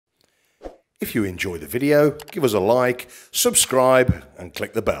If you enjoy the video, give us a like, subscribe and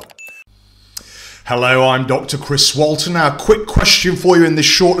click the bell. Hello, I'm Dr. Chris Walton. Now, a quick question for you in this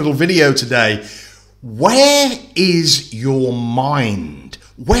short little video today. Where is your mind?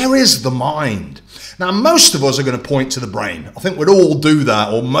 Where is the mind? Now, most of us are going to point to the brain. I think we'd all do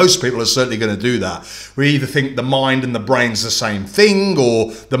that, or most people are certainly going to do that. We either think the mind and the brain's the same thing,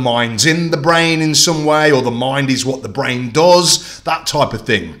 or the mind's in the brain in some way, or the mind is what the brain does, that type of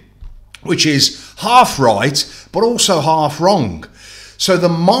thing, which is half right, but also half wrong. So the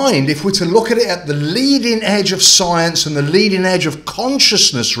mind, if we're to look at it at the leading edge of science and the leading edge of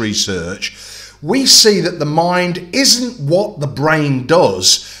consciousness research, we see that the mind isn't what the brain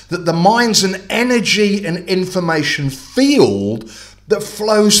does, that the mind's an energy and information field that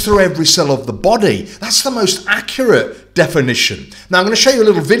flows through every cell of the body. That's the most accurate definition. Now, I'm going to show you a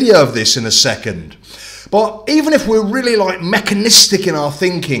little video of this in a second. But even if we're really like mechanistic in our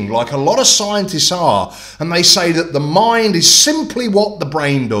thinking, like a lot of scientists are, and they say that the mind is simply what the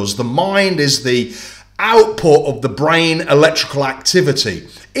brain does, the mind is the output of the brain electrical activity.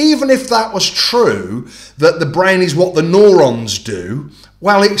 Even if that was true, that the brain is what the neurons do,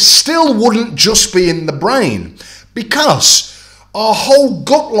 well, it still wouldn't just be in the brain, because our whole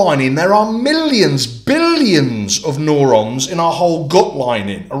gut lining, there are millions, billions of neurons in our whole gut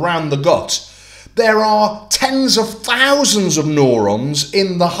lining around the gut. There are tens of thousands of neurons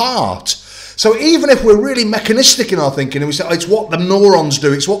in the heart. So even if we're really mechanistic in our thinking and we say, oh, it's what the neurons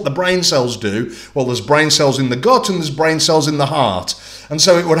do, it's what the brain cells do, well, there's brain cells in the gut and there's brain cells in the heart. And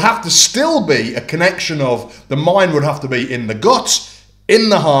so it would have to still be a connection of the mind would have to be in the gut, in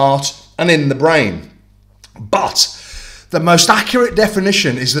the heart, and in the brain. But the most accurate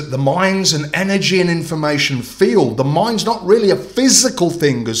definition is that the mind's an energy and information field. The mind's not really a physical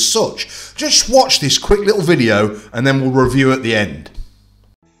thing as such. Just watch this quick little video and then we'll review at the end.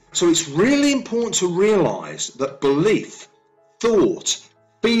 So it's really important to realize that belief, thought,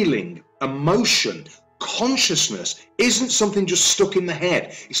 feeling, emotion, consciousness isn't something just stuck in the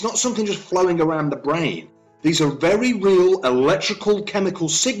head. It's not something just flowing around the brain. These are very real electrical chemical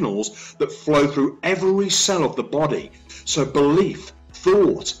signals that flow through every cell of the body. So belief,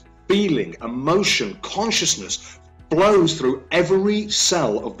 thought, feeling, emotion, consciousness flows through every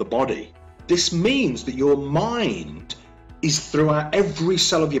cell of the body. This means that your mind is throughout every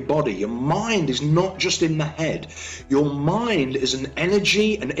cell of your body. Your mind is not just in the head. Your mind is an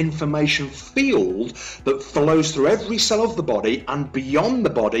energy and information field that flows through every cell of the body and beyond the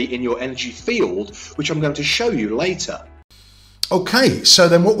body in your energy field, which I'm going to show you later. Okay, so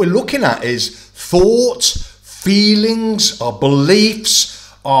then what we're looking at is thoughts, feelings, our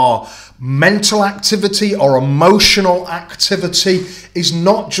beliefs, our mental activity, our emotional activity is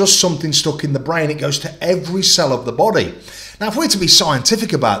not just something stuck in the brain, it goes to every cell of the body. Now, if we're to be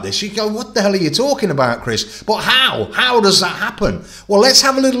scientific about this, you go, what the hell are you talking about, Chris? But how? How does that happen? Well, let's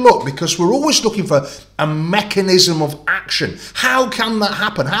have a little look, because we're always looking for a mechanism of action. How can that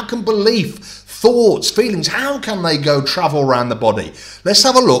happen? How can belief, thoughts, feelings, how can they go travel around the body? Let's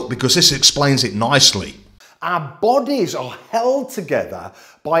have a look, because this explains it nicely. Our bodies are held together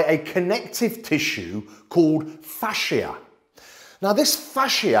by a connective tissue called fascia. Now, this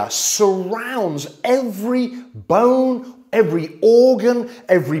fascia surrounds every bone, every organ,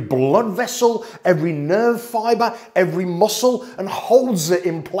 every blood vessel, every nerve fiber, every muscle, and holds it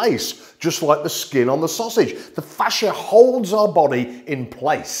in place, just like the skin on the sausage. The fascia holds our body in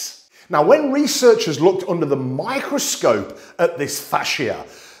place. Now, when researchers looked under the microscope at this fascia,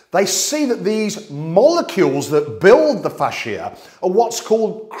 they see that these molecules that build the fascia are what's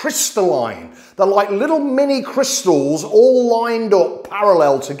called crystalline. They're like little mini crystals all lined up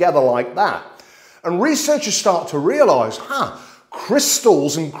parallel together like that. And researchers start to realize,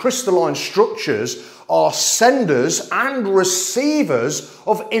 crystals and crystalline structures are senders and receivers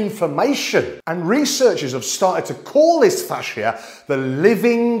of information. And researchers have started to call this fascia the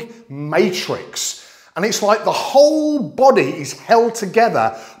living matrix. And it's like the whole body is held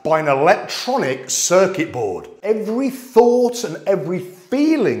together by an electronic circuit board. Every thought and every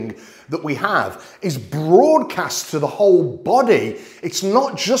feeling that we have is broadcast to the whole body. It's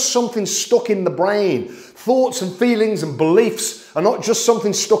not just something stuck in the brain. Thoughts and feelings and beliefs are not just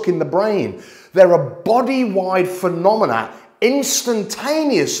something stuck in the brain. They're a body-wide phenomena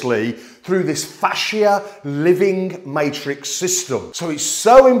instantaneously through this fascia living matrix system. So it's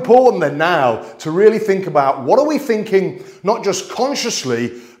so important then now to really think about what are we thinking, not just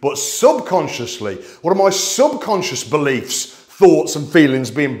consciously, but subconsciously. What are my subconscious beliefs, thoughts and feelings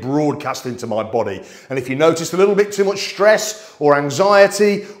being broadcast into my body. And if you noticed a little bit too much stress or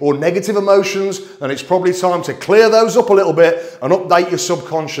anxiety or negative emotions, then it's probably time to clear those up a little bit and update your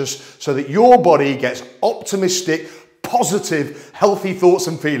subconscious so that your body gets optimistic, positive, healthy thoughts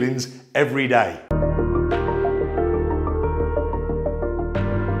and feelings every day.